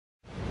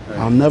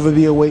I'll never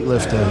be a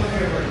weightlifter.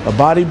 A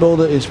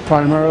bodybuilder is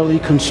primarily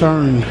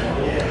concerned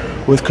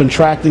with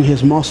contracting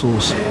his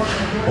muscles.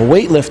 A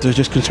weightlifter is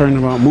just concerned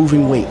about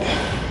moving weight.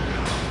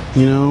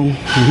 You know,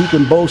 and he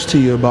can boast to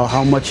you about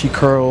how much he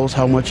curls,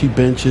 how much he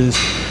benches,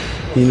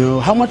 you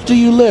know, how much do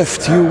you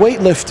lift? You're a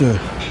weightlifter.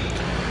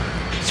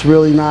 It's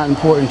really not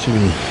important to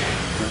me.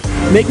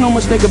 Make no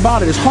mistake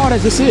about it, as hard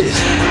as this is,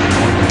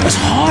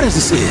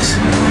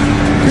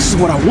 this is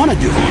what I want to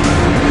do.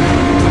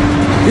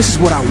 This is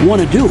what I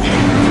want to do.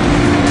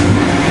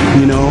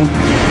 You know,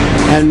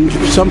 and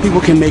some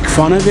people can make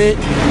fun of it.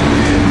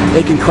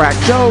 They can crack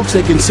jokes,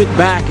 they can sit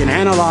back and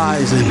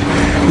analyze and,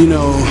 you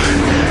know,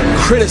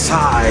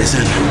 criticize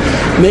and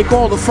make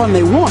all the fun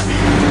they want.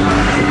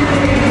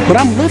 But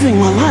I'm living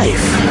my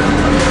life.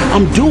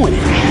 I'm doing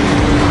it.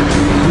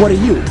 What are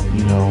you?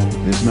 You know,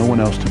 there's no one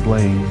else to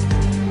blame,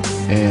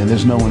 and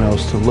there's no one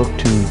else to look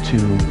to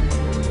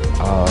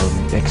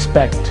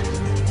expect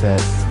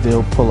that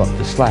they'll pull up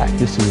the slack.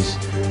 This is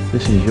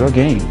your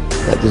game.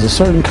 That there's a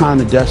certain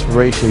kind of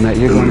desperation that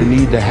you're going to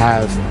need to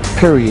have,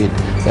 period,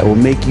 that will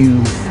make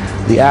you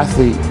the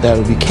athlete that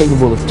will be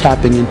capable of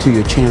tapping into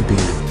your champion.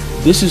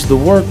 This is the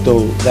work,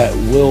 though, that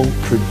will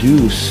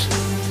produce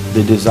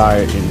the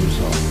desired end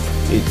result.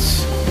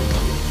 It's,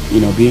 you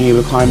know, being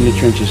able to climb in the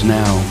trenches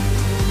now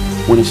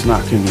when it's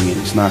not convenient,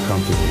 it's not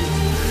comfortable.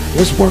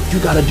 There's work you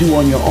got to do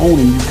on your own,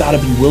 and you've got to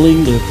be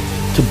willing to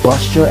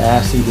bust your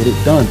ass and get it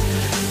done.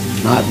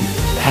 Not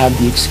have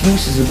the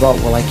excuses about,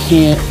 well, I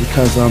can't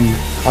because I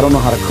don't know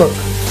how to cook,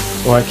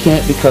 or I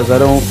can't because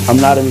I'm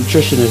not a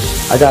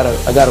nutritionist. I gotta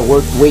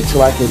wait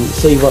till I can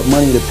save up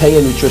money to pay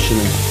a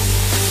nutritionist,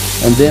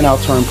 and then I'll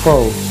turn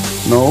pro.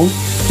 No,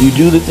 you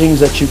do the things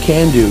that you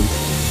can do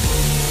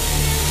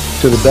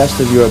to the best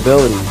of your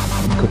ability.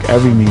 Cook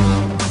every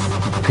meal,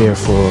 prepare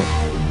for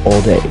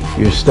all day.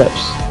 Your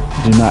steps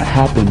do not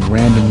happen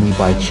randomly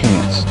by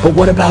chance. But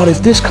what about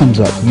if this comes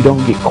up? You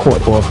don't get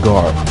caught off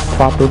guard.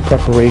 Proper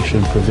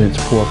preparation prevents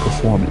poor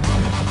performance.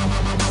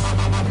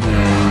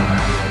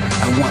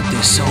 I want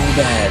this so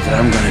bad that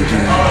I'm gonna do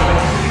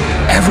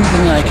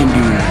everything I can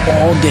do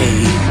all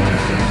day,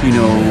 you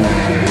know,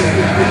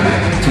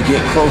 to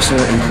get closer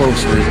and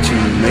closer to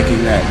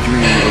making that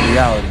dream a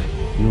reality.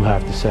 You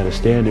have to set a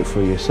standard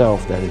for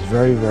yourself that is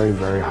very, very,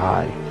 very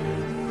high,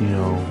 you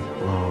know,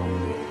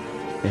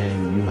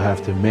 and you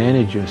have to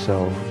manage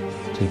yourself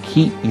to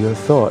keep your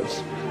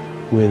thoughts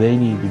where they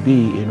need to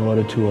be in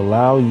order to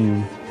allow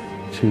you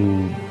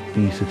to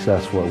be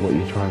successful at what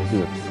you're trying to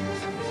do.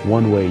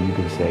 One way you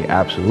can say,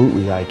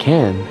 absolutely I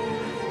can,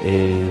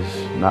 is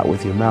not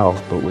with your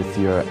mouth, but with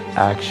your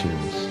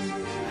actions.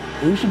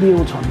 You should be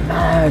able to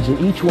imagine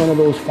each one of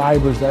those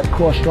fibers that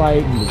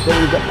cross-stripe and the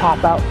things that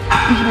pop out.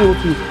 You should be able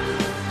to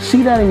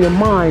see that in your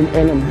mind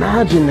and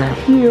imagine that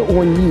here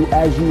on you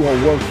as you are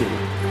working.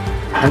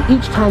 And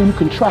each time you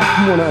contract,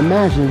 you want to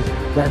imagine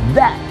that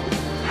that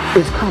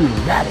is coming.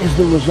 That is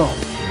the result.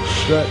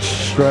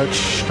 Stretch, stretch,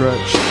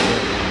 stretch,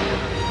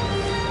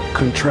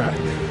 contract.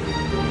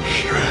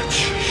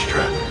 Stretch,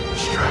 stretch, stretch,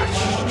 stretch,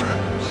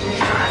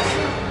 stretch,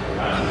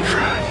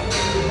 contract.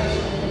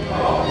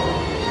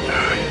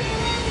 9,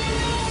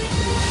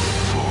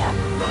 4,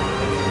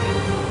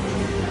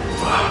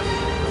 5,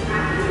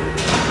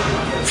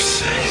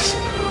 6.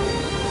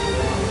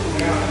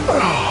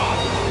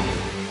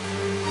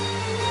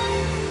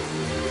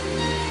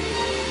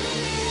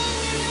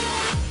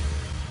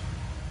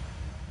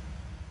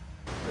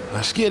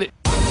 Let's get it.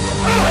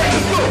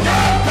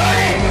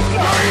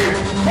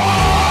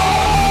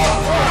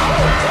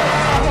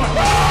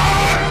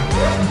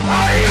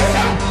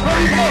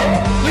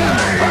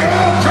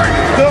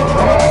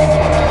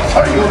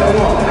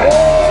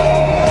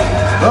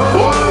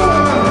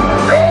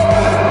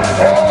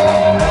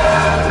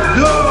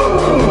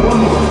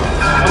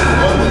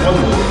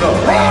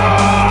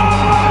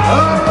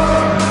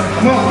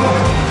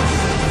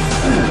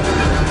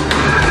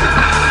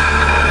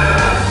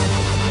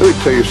 Let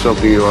me tell you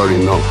something you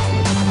already know.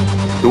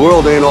 The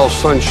world ain't all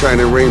sunshine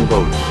and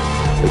rainbows.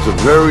 It's a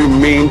very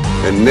mean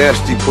and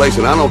nasty place,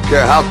 and I don't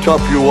care how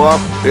tough you are,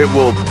 it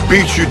will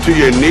beat you to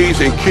your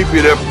knees and keep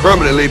you there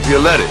permanently if you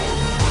let it.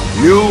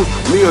 You,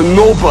 me, or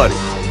nobody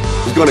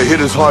is gonna hit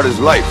as hard as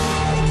life.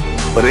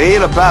 But it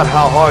ain't about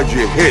how hard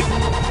you hit.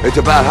 It's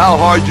about how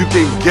hard you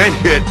can get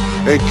hit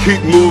and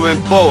keep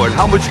moving forward.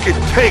 How much you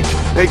can take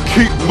and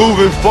keep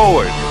moving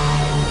forward.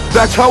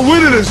 That's how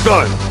winning is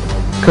done.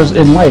 Because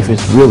in life,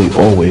 it's really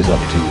always up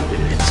to you.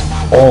 It's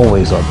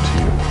always up to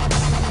you.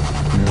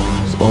 You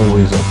know, it's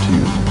always up to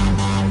you.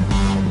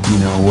 You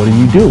know, what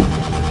do?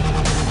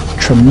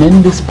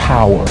 Tremendous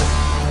power,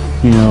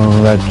 you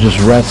know, that just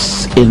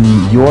rests in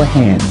your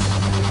hands.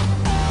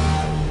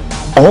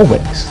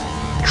 Always.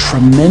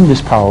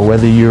 Tremendous power,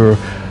 whether you're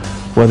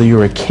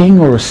a king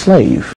or a slave.